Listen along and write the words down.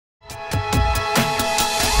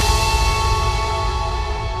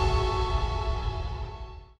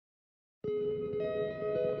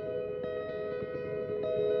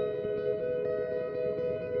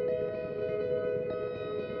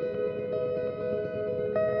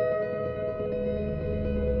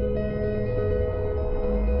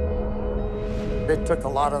it took a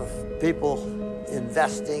lot of people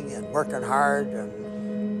investing and working hard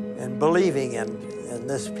and believing in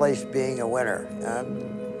this place being a winner,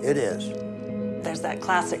 and it is. There's that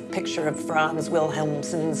classic picture of Franz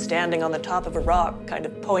Wilhelmsen standing on the top of a rock, kind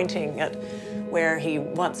of pointing at where he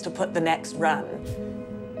wants to put the next run.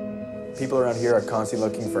 People around here are constantly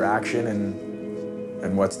looking for action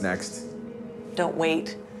and what's next. Don't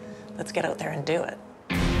wait. Let's get out there and do it.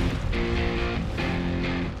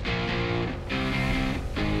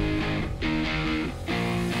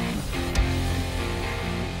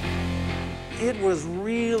 It was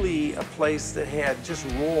really a place that had just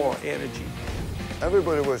raw energy.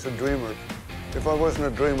 Everybody was a dreamer. If I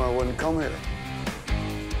wasn't a dreamer, I wouldn't come here.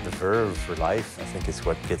 The verve for life, I think, is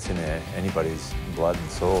what gets into anybody's blood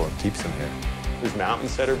and soul and keeps them here. There's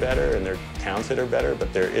mountains that are better and there are towns that are better,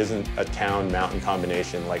 but there isn't a town-mountain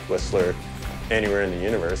combination like Whistler anywhere in the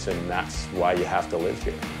universe, and that's why you have to live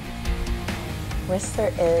here.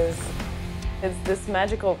 Whistler is this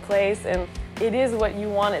magical place, and it is what you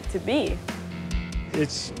want it to be.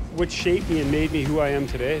 It's what shaped me and made me who I am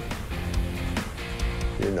today.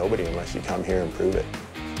 You're nobody unless you come here and prove it.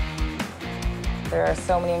 There are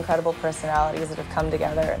so many incredible personalities that have come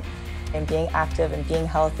together, and being active and being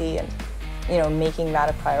healthy and, you know, making that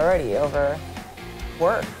a priority over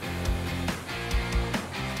work.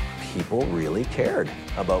 People really cared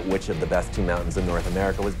about which of the best two mountains in North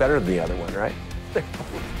America was better than the other one, right? They're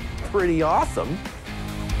pretty awesome.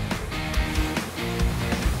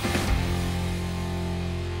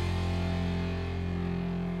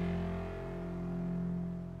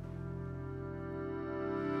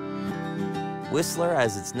 Whistler,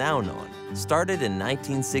 as it's now known, started in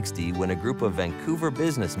 1960 when a group of Vancouver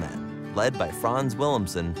businessmen, led by Franz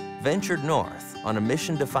Wilhelmsen, ventured north on a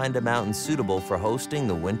mission to find a mountain suitable for hosting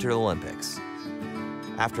the Winter Olympics.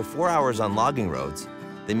 After 4 hours on logging roads,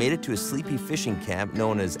 they made it to a sleepy fishing camp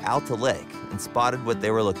known as Alta Lake and spotted what they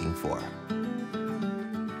were looking for.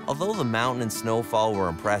 Although the mountain and snowfall were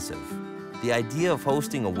impressive, the idea of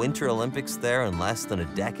hosting a Winter Olympics there in less than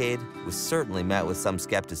a decade was certainly met with some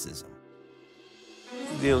skepticism.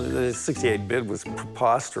 The 68 bid was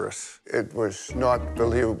preposterous. It was not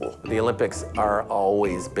believable. The Olympics are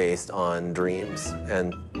always based on dreams,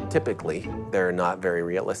 and typically they're not very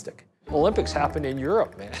realistic. Olympics happen in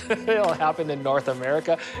Europe, man. They don't happen in North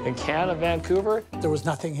America, in Canada, Vancouver. There was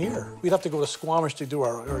nothing here. We'd have to go to Squamish to do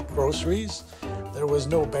our groceries. There was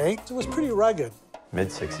no bank. It was pretty rugged.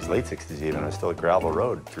 Mid-60s, late 60s even, it was still a gravel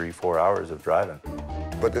road, 3-4 hours of driving.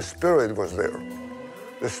 But the spirit was there.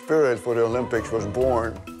 The spirit for the Olympics was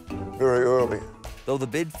born very early. Though the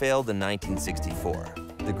bid failed in 1964,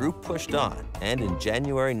 the group pushed on, and in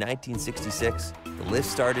January 1966, the lift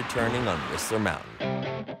started turning on Whistler Mountain.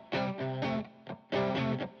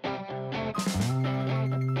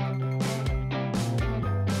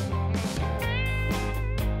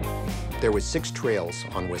 There was 6 trails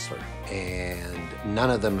on Whistler, and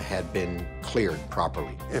none of them had been cleared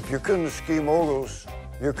properly. If you couldn't ski moguls,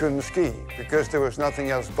 you couldn't ski because there was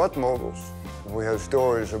nothing else but moguls. We had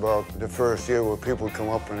stories about the first year where people come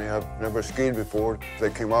up and they have never skied before.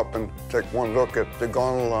 They came up and take one look at the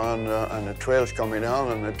gondola and the trails coming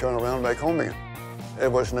down, and they turn around back home again.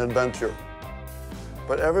 It was an adventure.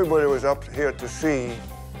 But everybody was up here to see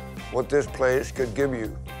what this place could give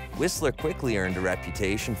you. Whistler quickly earned a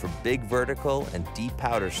reputation for big vertical and deep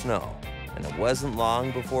powder snow, and it wasn't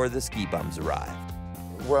long before the ski bums arrived.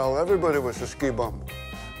 Well, everybody was a ski bum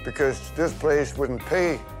because this place wouldn't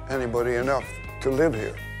pay anybody enough to live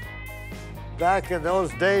here. Back in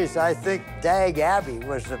those days, I think Dag Abbey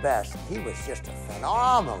was the best. He was just a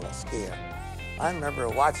phenomenal skier. I remember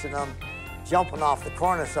watching him jumping off the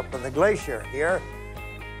cornice up in the glacier here,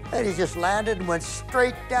 and he just landed and went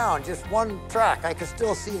straight down, just one track. I could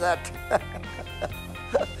still see that.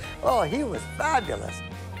 Oh, he was fabulous.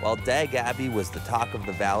 While Dag Abbey was the talk of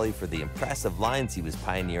the valley for the impressive lines he was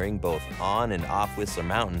pioneering both on and off Whistler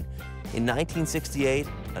Mountain, in 1968,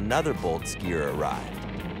 another bold skier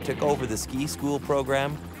arrived, took over the ski school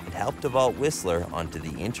program, and helped to vault Whistler onto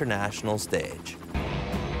the international stage.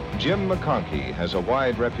 Jim McConkey has a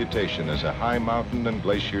wide reputation as a high mountain and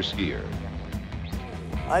glacier skier.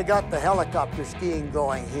 I got the helicopter skiing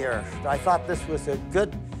going here. I thought this was a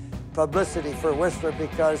good publicity for Whistler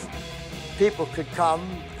because people could come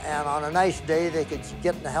and on a nice day they could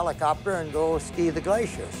get in the helicopter and go ski the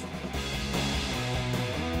glaciers.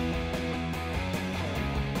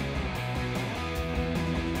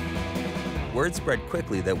 Word spread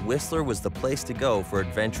quickly that Whistler was the place to go for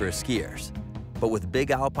adventurous skiers. But with big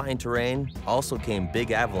alpine terrain also came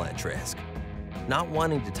big avalanche risk. Not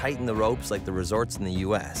wanting to tighten the ropes like the resorts in the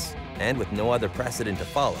US, and with no other precedent to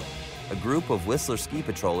follow, a group of Whistler ski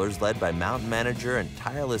patrollers led by mountain manager and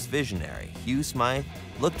tireless visionary Hugh Smythe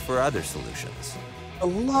looked for other solutions. A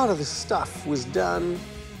lot of the stuff was done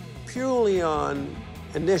purely on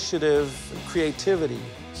initiative and creativity.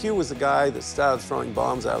 Hugh was the guy that started throwing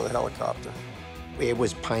bombs out of the helicopter. It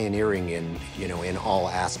was pioneering in all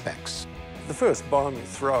aspects. The first bomb you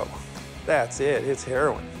throw, that's it. It's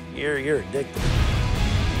heroin. You're addicted.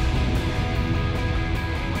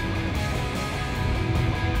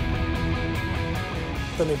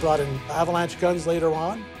 Then they brought in avalanche guns later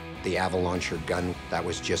on. The Avalancher gun, that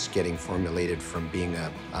was just getting formulated from being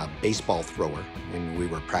a baseball thrower. And we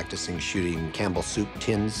were practicing shooting Campbell soup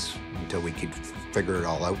tins until we could figure it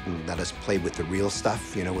all out and let us play with the real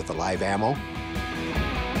stuff, with the live ammo.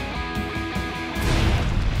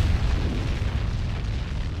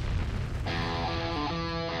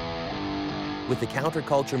 With the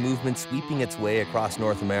counterculture movement sweeping its way across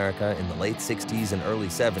North America in the late 60s and early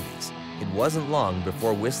 70s, it wasn't long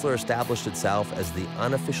before Whistler established itself as the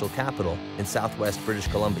unofficial capital in southwest British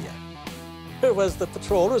Columbia. It was the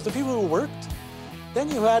patrollers, the people who worked.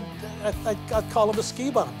 Then you had, I'd call them the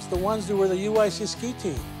ski bums, the ones who were the UIC ski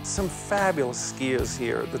team. Some fabulous skiers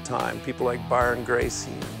here at the time, people like Byron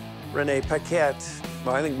Gracie, Rene Paquette.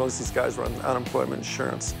 I think most of these guys were on unemployment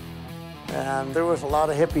insurance. And there was a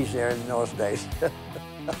lot of hippies there in those days.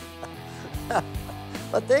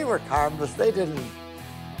 But they were harmless. They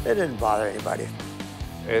didn't bother anybody.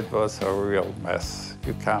 It was a real mess.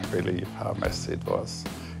 You can't believe how messy it was.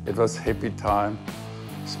 It was hippie time.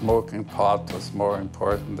 Smoking pot was more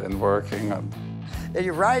important than working. And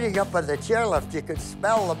you're riding up on the chairlift, you could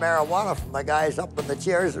smell the marijuana from the guys up in the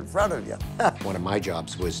chairs in front of you. One of my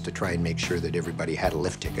jobs was to try and make sure that everybody had a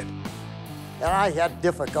lift ticket. And I had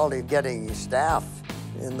difficulty getting staff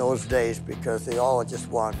in those days because they all just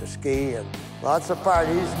wanted to ski and lots of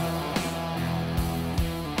parties.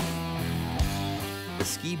 The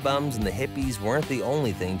ski bums and the hippies weren't the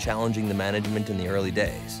only thing challenging the management in the early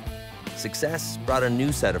days. Success brought a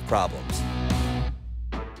new set of problems.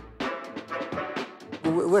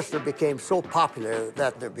 Whistler became so popular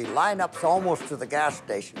that there'd be lineups almost to the gas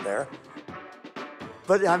station there.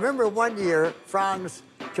 But I remember one year, Franz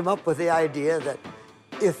came up with the idea that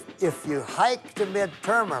if you hike to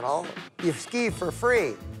mid-terminal, you ski for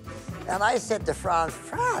free. And I said to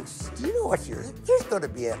Franz, do you know what there's going to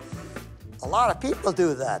be a lot of people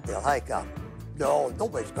do that. They'll hike up. No,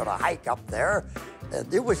 nobody's going to hike up there.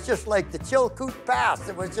 And it was just like the Chilkoot Pass.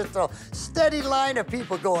 It was just a steady line of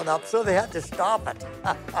people going up, so they had to stop it.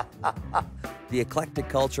 The eclectic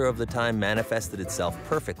culture of the time manifested itself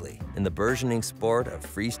perfectly in the burgeoning sport of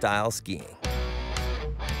freestyle skiing.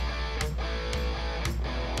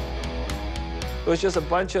 It was just a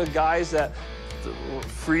bunch of guys that were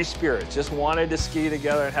free spirits, just wanted to ski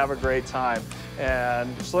together and have a great time.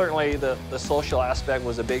 And certainly the social aspect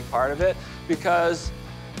was a big part of it because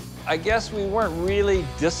I guess we weren't really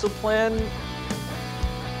disciplined.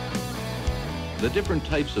 The different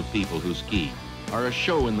types of people who ski are a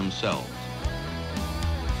show in themselves.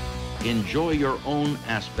 Enjoy your own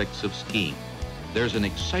aspects of skiing. There's an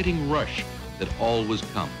exciting rush that always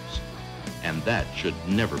comes, and that should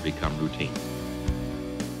never become routine.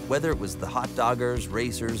 Whether it was the hot doggers,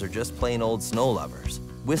 racers, or just plain old snow lovers,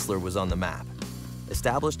 Whistler was on the map.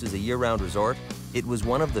 Established as a year-round resort, it was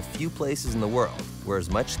one of the few places in the world where as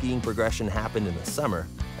much skiing progression happened in the summer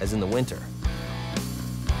as in the winter.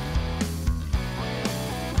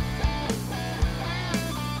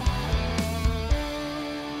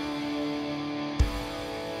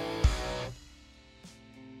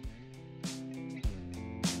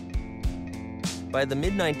 By the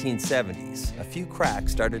mid-1970s, a few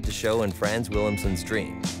cracks started to show in Franz Willemsen's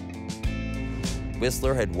dream.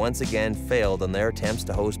 Whistler had once again failed on their attempts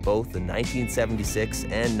to host both the 1976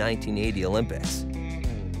 and 1980 Olympics.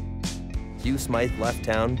 Hugh Smythe left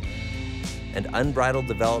town, and unbridled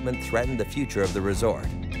development threatened the future of the resort.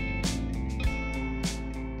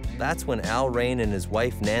 That's when Al Rain and his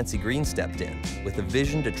wife Nancy Green stepped in with a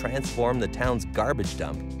vision to transform the town's garbage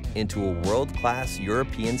dump into a world-class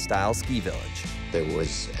European-style ski village. There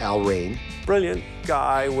was Al Rain. Brilliant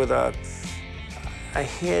guy with a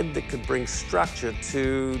head that could bring structure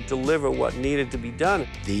to deliver what needed to be done.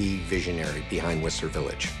 The visionary behind Whistler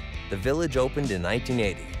Village. The village opened in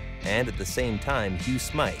 1980, and at the same time, Hugh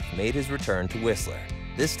Smythe made his return to Whistler,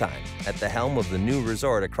 this time at the helm of the new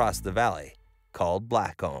resort across the valley, called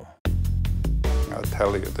Blackcomb. I'll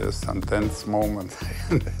tell you, there's some tense moment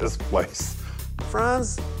in this place.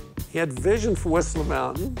 Franz, he had vision for Whistler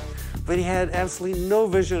Mountain, but he had absolutely no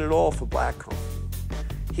vision at all for Blackcomb.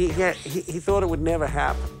 He thought it would never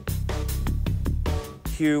happen.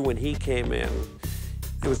 Hugh, when he came in,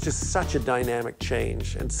 It was just such a dynamic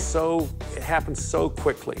change, and it happened so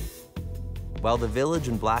quickly. While the village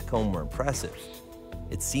and Blackcomb were impressive,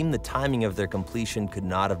 it seemed the timing of their completion could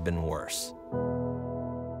not have been worse.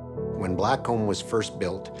 When Blackcomb was first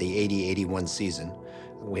built, the 80-81 season,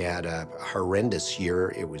 we had a horrendous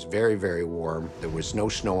year. It was very, very warm. There was no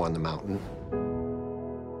snow on the mountain.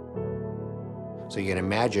 So you can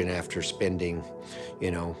imagine after spending,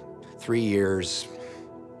 3 years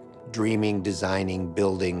dreaming, designing,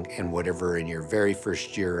 building, and whatever in your very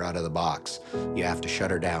first year out of the box, you have to shut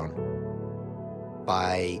her down.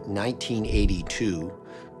 By 1982,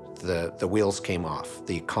 the wheels came off.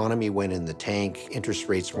 The economy went in the tank, interest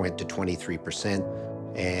rates went to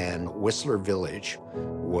 23%, and Whistler Village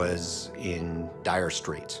was in dire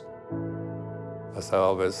straits. As I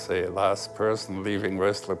always say, last person leaving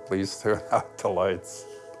Whistler, please turn out the lights.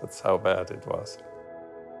 That's how bad it was.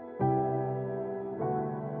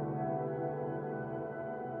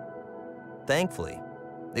 Thankfully,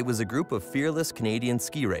 it was a group of fearless Canadian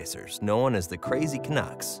ski racers known as the Crazy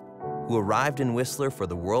Canucks who arrived in Whistler for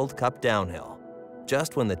the World Cup downhill,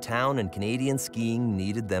 just when the town and Canadian skiing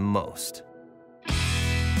needed them most.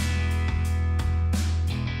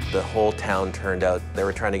 The whole town turned out. They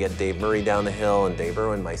were trying to get Dave Murray down the hill and Dave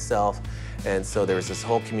Irwin, myself. And so there was this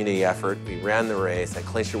whole community effort. We ran the race. I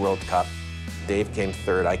clinched the World Cup. Dave came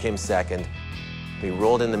third. I came second. We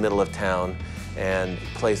rolled in the middle of town, and the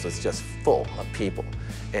place was just full of people.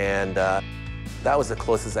 And that was the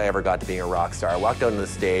closest I ever got to being a rock star. I walked out on the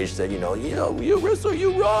stage, said, you Whistler,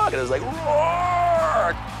 you rock. And it was like,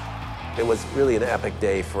 roar! It was really an epic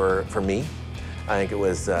day for me. I think it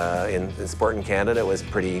was, in sport in Canada, it was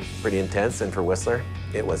pretty intense, and for Whistler,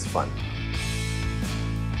 it was fun.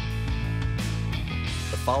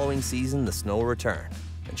 The following season, the snow returned,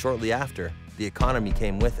 and shortly after, the economy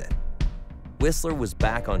came with it. Whistler was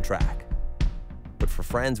back on track. But for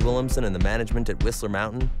Franz Willemsen and the management at Whistler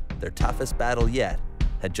Mountain, their toughest battle yet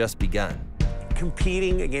had just begun.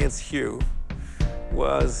 Competing against Hugh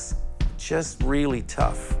was just really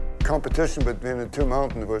tough. Competition between the two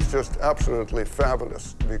mountains was just absolutely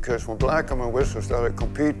fabulous, because when Blackcomb and Whistler started to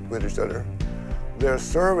compete with each other, their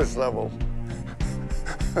service level.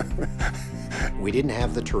 We didn't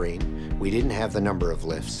have the terrain, we didn't have the number of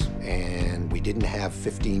lifts, and we didn't have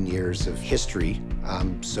 15 years of history,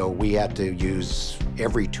 so we had to use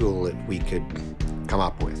every tool that we could come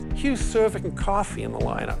up with. Hugh's serving coffee in the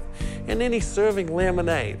lineup, and then he's serving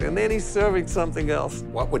lemonade, and then he's serving something else.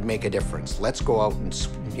 What would make a difference? Let's go out and,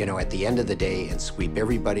 at the end of the day and sweep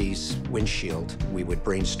everybody's windshield. We would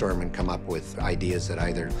brainstorm and come up with ideas that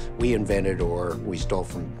either we invented or we stole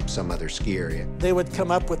from some other ski area. They would come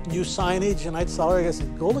up with new signage, and I'd tell her, I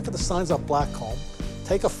said, go look at the signs up Blackcomb,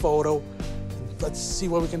 take a photo, and let's see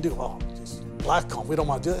what we can do. Oh, just Blackcomb, we don't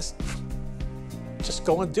want to do this. Just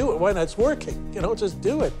go and do it. Why not? It's working. Just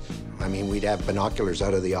do it. I mean, we'd have binoculars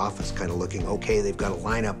out of the office kind of looking, okay, they've got a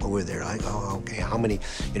lineup over there. Like, oh, okay, how many,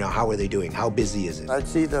 how are they doing? How busy is it? I'd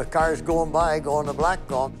see the cars going by, going to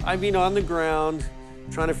Blackcomb. I'd be on the ground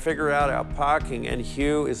trying to figure out our parking, and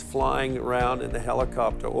Hugh is flying around in the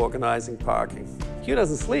helicopter organizing parking. Hugh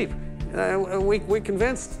doesn't sleep. We're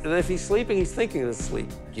convinced that if he's sleeping, he's thinking he's asleep.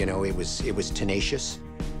 It was tenacious.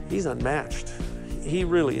 He's unmatched. He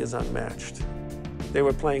really is unmatched. They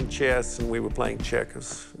were playing chess and we were playing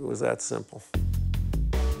checkers. It was that simple.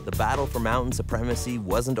 The battle for mountain supremacy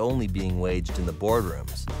wasn't only being waged in the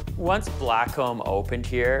boardrooms. Once Blackcomb opened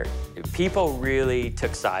here, people really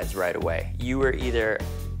took sides right away. You were either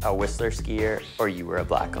a Whistler skier or you were a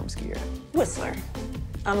Blackcomb skier. Whistler.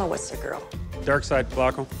 I'm a Whistler girl. Dark side,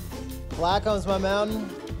 Blackcomb. Blackcomb's my mountain.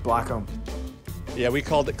 Blackcomb. Yeah, we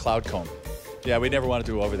called it Cloudcomb. Yeah, we never wanted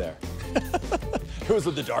to go over there. It was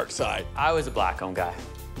on the dark side. I was a Blackcomb guy,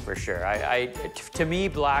 for sure. To me,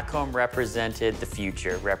 Blackcomb represented the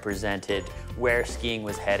future, represented where skiing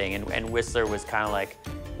was heading, and Whistler was kind of like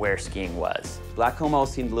where skiing was. Blackcomb all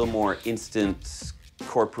seemed a little more instant,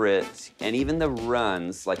 corporate, and even the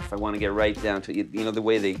runs, like if I want to get right down to, the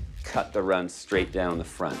way they cut the runs straight down the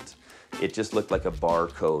front, it just looked like a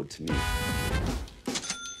barcode to me.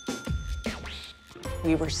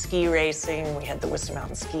 We were ski racing, we had the Whistler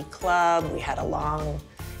Mountain Ski Club, we had a long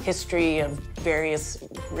history of various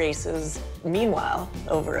races. Meanwhile,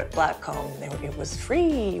 over at Blackcomb, it was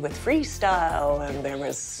free with freestyle, and there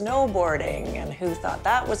was snowboarding, and who thought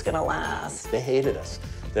that was gonna last? They hated us.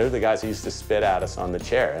 They're the guys who used to spit at us on the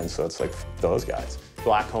chair, and so it's like, those guys.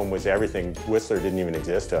 Blackcomb was everything. Whistler didn't even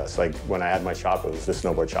exist to us. Like, when I had my shop, it was the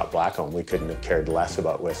snowboard shop Blackcomb. We couldn't have cared less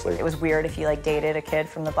about Whistler. It was weird if you dated a kid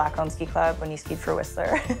from the Blackcomb Ski Club when you skied for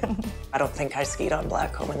Whistler. I don't think I skied on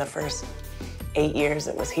Blackcomb in the first 8 years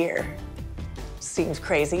it was here. Seems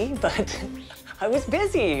crazy, but I was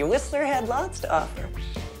busy. Whistler had lots to offer.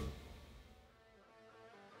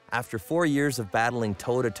 After 4 years of battling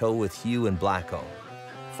toe-to-toe with Hugh and Blackcomb,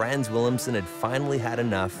 Franz Williamson had finally had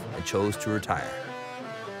enough and chose to retire.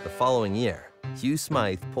 The following year, Hugh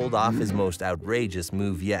Smythe pulled off his most outrageous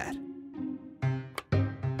move yet.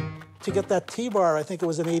 To get that T-bar, I think it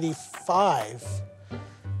was in '85,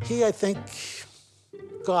 he, I think,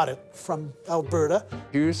 got it from Alberta.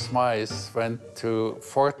 Hugh Smythe went to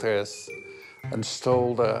Fortress and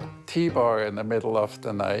stole the T-bar in the middle of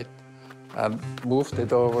the night and moved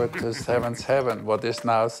it over to 7's Heaven, what is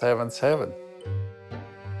now 7's Heaven.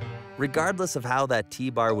 Regardless of how that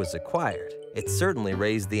T-bar was acquired, it certainly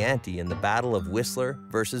raised the ante in the battle of Whistler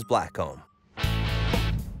versus Blackcomb.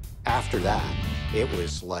 After that, it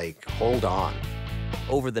was like, hold on.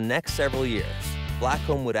 Over the next several years,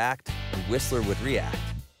 Blackcomb would act and Whistler would react,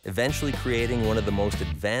 eventually creating one of the most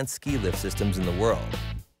advanced ski lift systems in the world.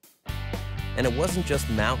 And it wasn't just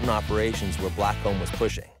mountain operations where Blackcomb was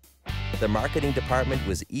pushing. The marketing department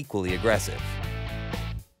was equally aggressive.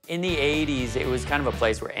 In the 80s, it was kind of a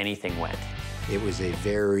place where anything went. It was a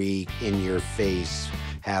very in-your-face,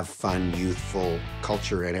 have fun, youthful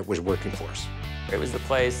culture, and it was working for us. It was the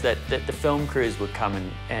place that the film crews would come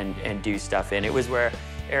and do stuff in. It was where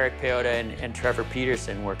Eric Peyoda and Trevor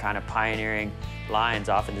Peterson were kind of pioneering lines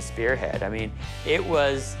off in the spearhead. I mean, it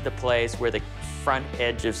was the place where the front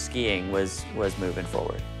edge of skiing was moving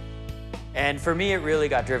forward. And for me, it really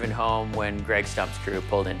got driven home when Greg Stump's crew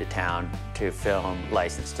pulled into town to film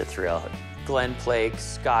License to Thrill. Glenn Plake,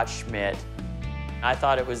 Scott Schmidt. I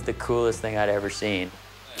thought it was the coolest thing I'd ever seen.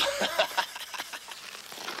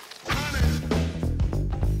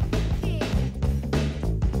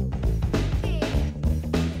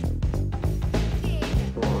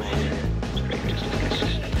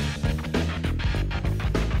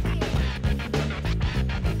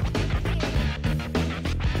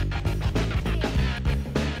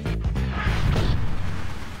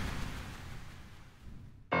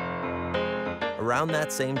 Around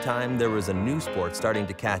that same time, there was a new sport starting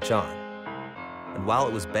to catch on. And while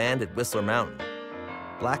it was banned at Whistler Mountain,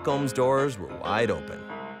 Blackcomb's doors were wide open.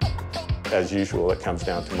 As usual, it comes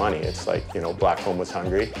down to money. It's like, you know, Blackcomb was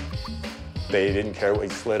hungry. They didn't care what you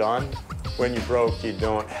slid on. When you broke, you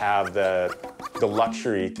don't have the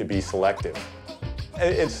luxury to be selective.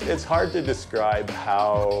 It's hard to describe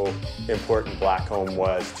how important Blackcomb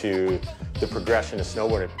was to the progression of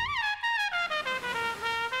snowboarding.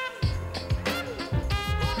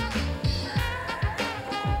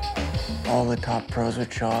 All the top pros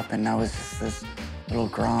would show up, and that was just this little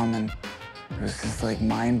grom, and it was just like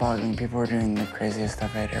mind-boggling. People were doing the craziest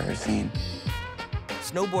stuff I'd ever seen.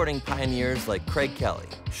 Snowboarding pioneers like Craig Kelly,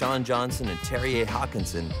 Sean Johnson, and Terry A.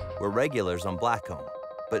 Hawkinson were regulars on Blackcomb,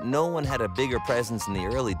 but no one had a bigger presence in the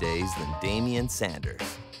early days than Damien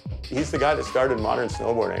Sanders. He's the guy that started modern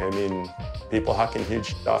snowboarding. I mean, people hucking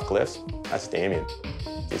huge off cliffs, that's Damien.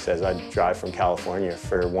 He says, I'd drive from California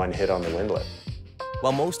for one hit on the windlip.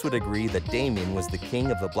 While most would agree that Damien was the king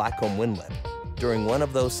of the Blackcomb windlip, during one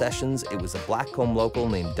of those sessions, it was a Blackcomb local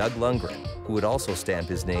named Doug Lundgren who would also stamp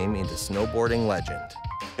his name into snowboarding legend.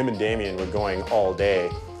 Him and Damien were going all day,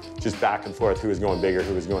 just back and forth, who was going bigger,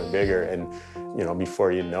 and you know,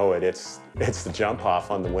 before you know it, it's the jump off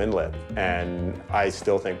on the windlip. And I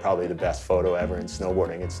still think probably the best photo ever in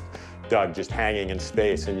snowboarding. It's Doug just hanging in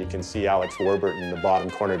space, and you can see Alex Warburton in the bottom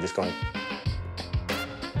corner just going.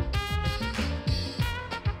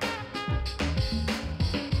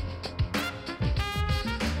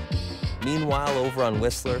 Meanwhile, over on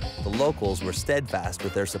Whistler, the locals were steadfast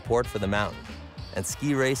with their support for the mountain, and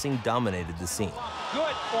ski racing dominated the scene.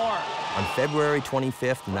 Good form. On February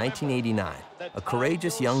 25th, 1989, a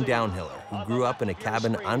courageous young downhiller who grew up in a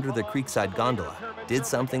cabin under the Creekside Gondola did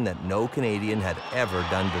something that no Canadian had ever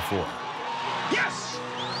done before. Yes!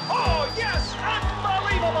 Oh, yes!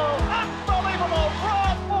 Unbelievable! Unbelievable!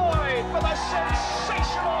 Rob Boyd with a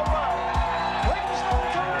sensational run. Brings them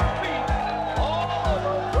to their feet all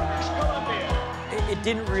over British Columbia. It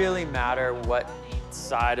didn't really matter what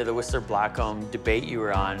side of the Whistler Blackcomb debate you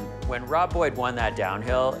were on. When Rob Boyd won that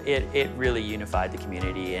downhill, it really unified the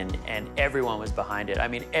community, and everyone was behind it. I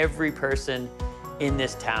mean, every person in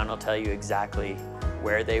this town will tell you exactly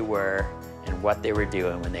where they were and what they were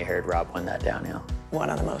doing when they heard Rob won that downhill. One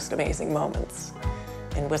of the most amazing moments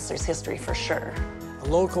in Whistler's history, for sure. A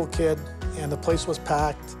local kid, and the place was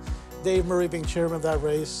packed. Dave Murray being chairman of that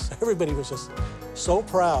race, everybody was just so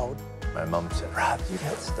proud. My mom said, Rob, you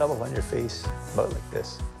got stubble on your face, about like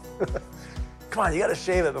this. Come on, you gotta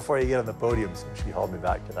shave it before you get on the podium. So she hauled me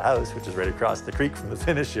back to the house, which is right across the creek from the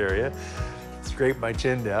finish area. scraped my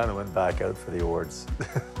chin down and went back out for the awards.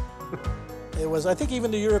 It was, I think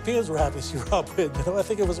even the Europeans were happy to see Rob win. You know, I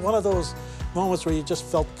think it was one of those moments where you just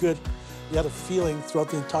felt good. You had a feeling throughout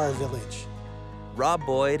the entire village. Rob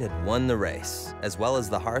Boyd had won the race, as well as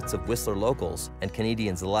the hearts of Whistler locals and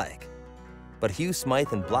Canadians alike. But Hugh,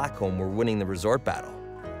 Smythe, and Blackcomb were winning the resort battle.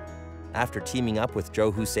 After teaming up with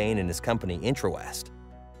Joe Hussein and his company Intrawest,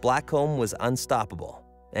 Blackcomb was unstoppable.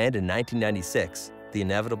 And in 1996, the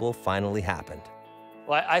inevitable finally happened.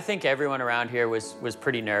 Well, I think everyone around here was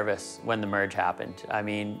pretty nervous when the merge happened. I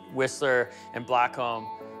mean, Whistler and Blackcomb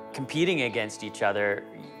competing against each other,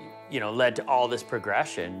 you know, led to all this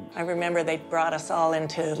progression. I remember they brought us all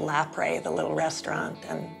into Lapre, the little restaurant,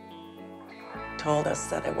 and told us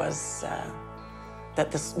that it was,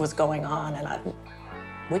 that this was going on, and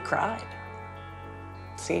we cried.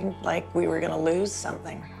 It seemed like we were gonna lose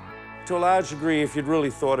something. To a large degree, if you'd really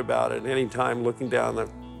thought about it, any time looking down the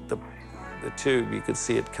tube, you could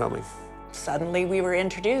see it coming. Suddenly we were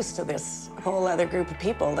introduced to this whole other group of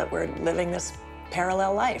people that were living this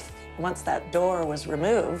parallel life. Once that door was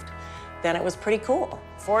removed, then it was pretty cool.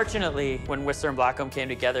 Fortunately, when Whistler and Blackcomb came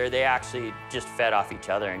together, they actually just fed off each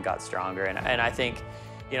other and got stronger. And I think,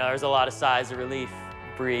 you know, there's a lot of sighs of relief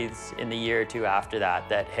breathed in the year or two after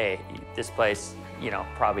that, hey, this place, you know,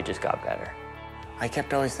 probably just got better. I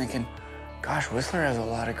kept always thinking, gosh, Whistler has a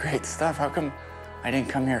lot of great stuff. How come I didn't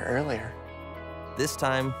come here earlier? This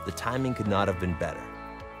time, the timing could not have been better.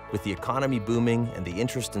 With the economy booming and the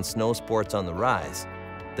interest in snow sports on the rise,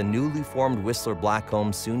 the newly formed Whistler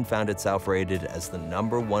Blackcomb soon found itself rated as the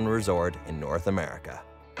 #1 resort in North America.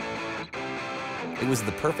 It was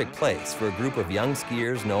the perfect place for a group of young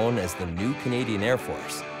skiers known as the New Canadian Air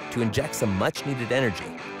Force to inject some much-needed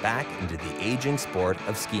energy back into the aging sport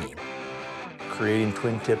of skiing. Creating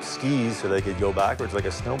twin-tip skis so they could go backwards like a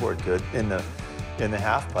snowboard could in the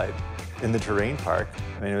half pipe, in the terrain park.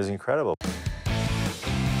 I mean, it was incredible.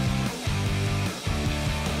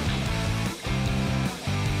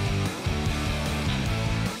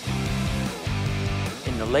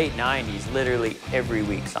 In the late 90s, literally every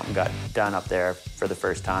week something got done up there for the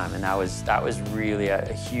first time, and that was really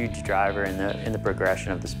a huge driver in the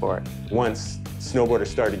progression of the sport. Once snowboarders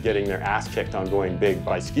started getting their ass kicked on going big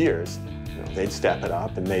by skiers, you know, they'd step it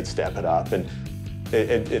up and they'd step it up, and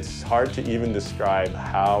it's hard to even describe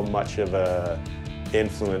how much of a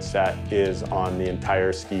influence that is on the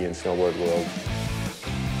entire ski and snowboard world.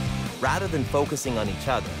 Rather than focusing on each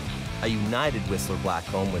other, a united Whistler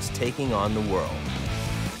Blackcomb was taking on the world.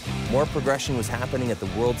 More progression was happening at the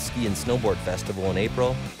World Ski and Snowboard Festival in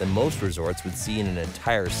April than most resorts would see in an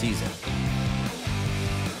entire season.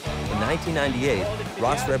 In 1998,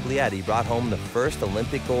 Ross Rebliati brought home the first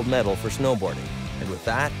Olympic gold medal for snowboarding, and with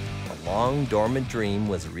that, a long dormant dream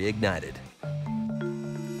was reignited.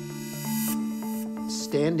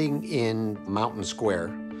 Standing in Mountain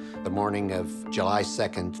Square the morning of July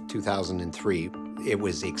 2nd, 2003, it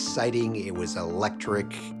was exciting, it was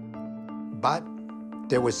electric, but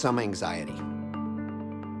there was some anxiety.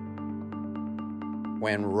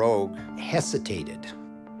 When Rogue hesitated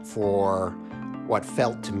for what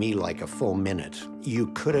felt to me like a full minute, you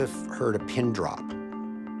could have heard a pin drop.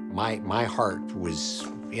 My heart was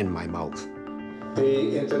in my mouth.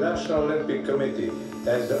 The International Olympic Committee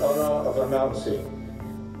has the honor of announcing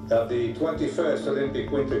that the 21st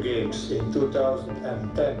Olympic Winter Games in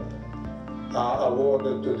 2010 are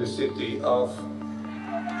awarded to the city of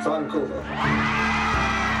Vancouver.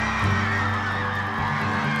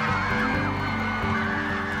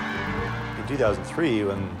 In 2003,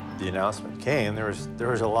 when the announcement came, there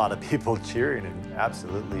was a lot of people cheering and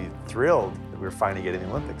absolutely thrilled that we were finally getting the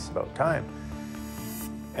Olympics. About time.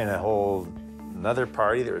 And another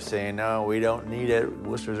party that was saying, no, we don't need it.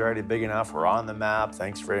 Whistler's already big enough. We're on the map.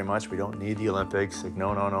 Thanks very much. We don't need the Olympics. Like,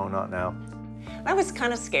 no, not now. I was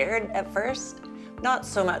kind of scared at first, not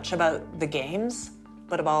so much about the games,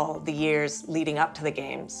 but of all the years leading up to the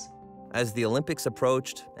games. As the Olympics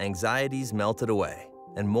approached, anxieties melted away,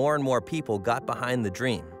 and more people got behind the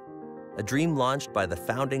dream. A dream launched by the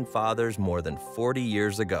founding fathers more than 40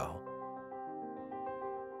 years ago.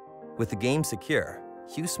 With the game secure,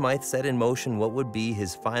 Hugh Smythe set in motion what would be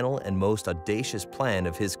his final and most audacious plan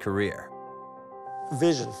of his career.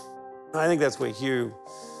 Vision. I think that's where Hugh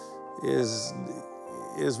is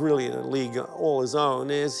really in a league all his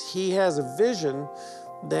own, is he has a vision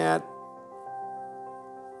that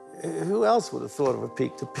who else would have thought of a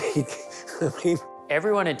peak to peak? I mean,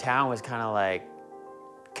 everyone in town was kind of like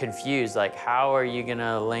confused, like how are you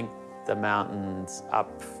gonna link the mountains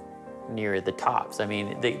up near the tops? I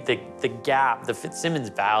mean, the gap, the Fitzsimmons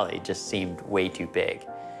Valley just seemed way too big.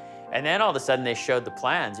 And then all of a sudden they showed the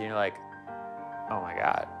plans and you're like, oh my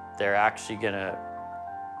God, they're actually gonna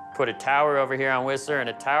put a tower over here on Whistler and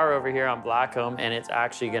a tower over here on Blackcomb, and it's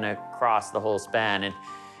actually gonna cross the whole span.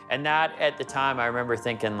 And that, at the time, I remember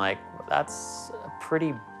thinking, like, well, that's a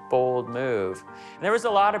pretty bold move. And there was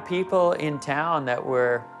a lot of people in town that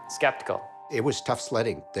were skeptical. It was tough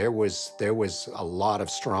sledding. There was a lot of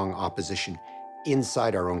strong opposition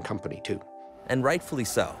inside our own company, too. And rightfully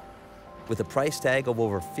so. With a price tag of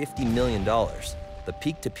over $50 million, the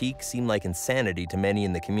peak-to-peak seemed like insanity to many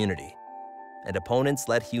in the community. And opponents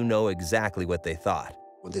let Hugh know exactly what they thought.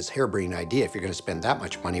 With this harebrained idea, if you're going to spend that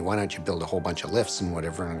much money, why don't you build a whole bunch of lifts and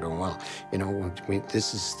whatever? And go, well, you know,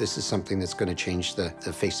 this is something that's going to change the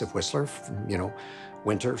face of Whistler, you know,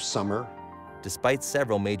 winter, summer. Despite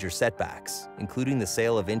several major setbacks, including the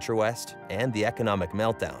sale of Interwest and the economic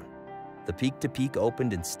meltdown, the Peak-to-Peak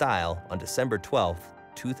opened in style on December 12th,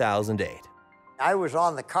 2008. I was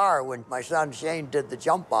on the car when my son Shane did the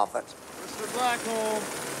jump off it. Mr.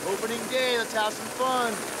 Blackcomb, opening day, let's have some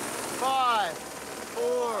fun. 5,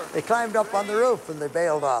 4. They climbed up on the roof and they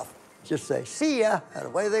bailed off. Just say, see ya, and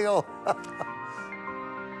away they go.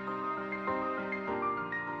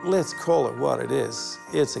 Let's call it what it is.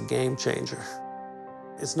 It's a game changer.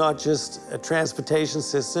 It's not just a transportation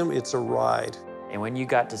system, it's a ride. And when you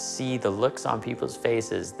got to see the looks on people's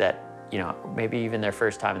faces that, you know, maybe even their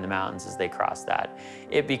first time in the mountains as they crossed that,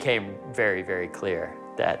 it became very, very clear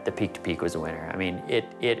that the Peak-to-Peak was a winner. I mean,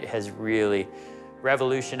 it has really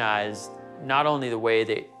revolutionized not only the way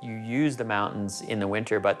that you use the mountains in the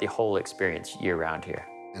winter, but the whole experience year-round here.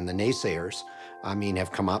 And the naysayers, I mean,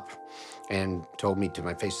 have come up and told me to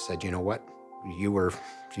my face, said, you know what,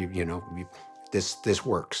 this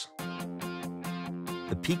works.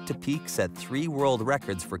 The Peak-to-Peak set 3 world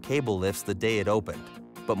records for cable lifts the day it opened.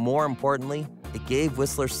 But more importantly, it gave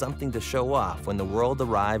Whistler something to show off when the world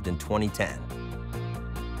arrived in 2010.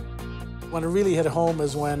 When it really hit home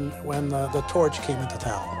is when the torch came into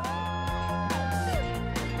town.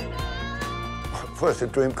 Plus, the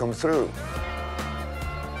dream come through.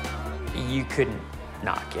 You couldn't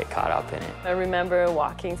not get caught up in it. I remember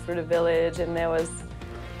walking through the village and there was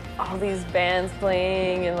all these bands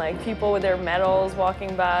playing and like people with their medals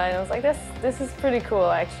walking by, and I was like, this is pretty cool,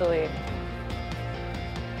 actually.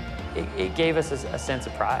 It gave us a sense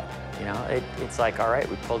of pride, you know? It's like, all right,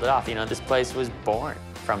 we pulled it off. You know, this place was born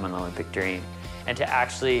from an Olympic dream. And to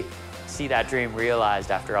actually see that dream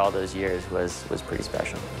realized after all those years was pretty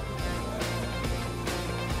special.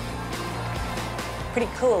 Pretty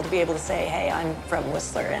cool to be able to say, hey, I'm from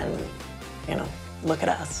Whistler and, you know, look at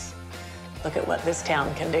us. Look at what this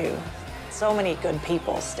town can do. So many good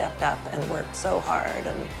people stepped up and worked so hard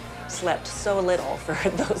and slept so little for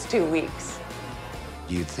those 2 weeks.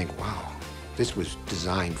 You'd think, wow, this was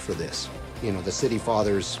designed for this. You know, the city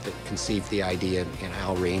fathers that conceived the idea, and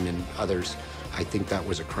Al Rain and others, I think that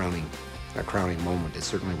was a crowning moment. It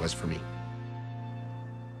certainly was for me.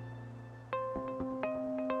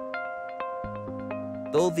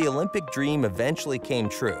 Though the Olympic dream eventually came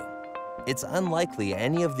true, it's unlikely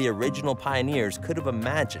any of the original pioneers could have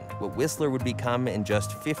imagined what Whistler would become in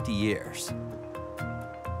just 50 years.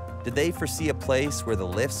 Did they foresee a place where the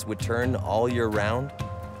lifts would turn all year round?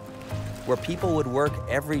 Where people would work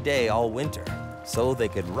every day all winter, so they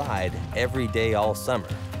could ride every day all summer?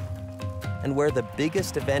 And where the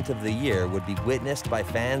biggest event of the year would be witnessed by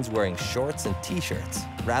fans wearing shorts and t-shirts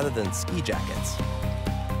rather than ski jackets?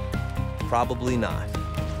 Probably not.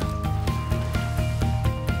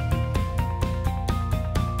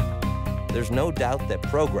 There's no doubt that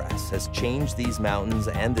progress has changed these mountains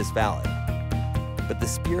and this valley. But the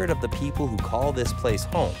spirit of the people who call this place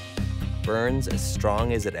home burns as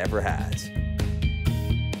strong as it ever has.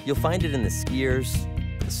 You'll find it in the skiers,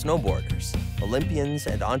 the snowboarders, Olympians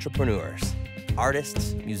and entrepreneurs,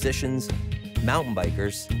 artists, musicians, mountain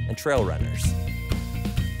bikers, and trail runners,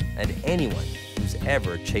 and anyone who's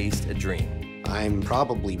ever chased a dream. I'm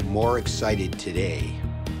probably more excited today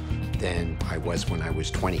than I was when I was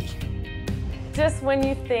 20. Just when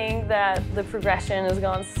you think that the progression has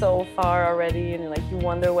gone so far already and like you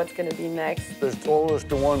wonder what's going to be next. There's always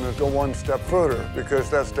the one that go one step further because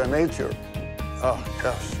that's their nature. Oh,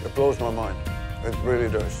 gosh, it blows my mind. It really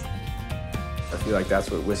does. I feel like that's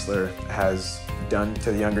what Whistler has done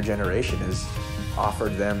to the younger generation, is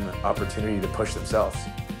offered them opportunity to push themselves.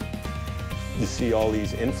 You see all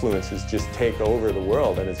these influences just take over the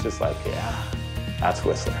world, and it's just like, yeah, that's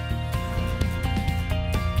Whistler.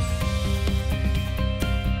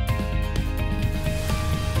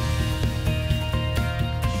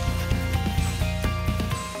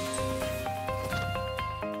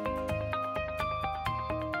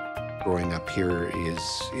 Growing up here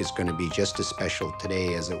is going to be just as special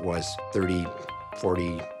today as it was 30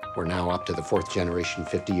 40, we're now up to the 4th generation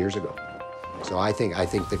 50 years ago. So I think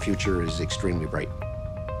the future is extremely bright.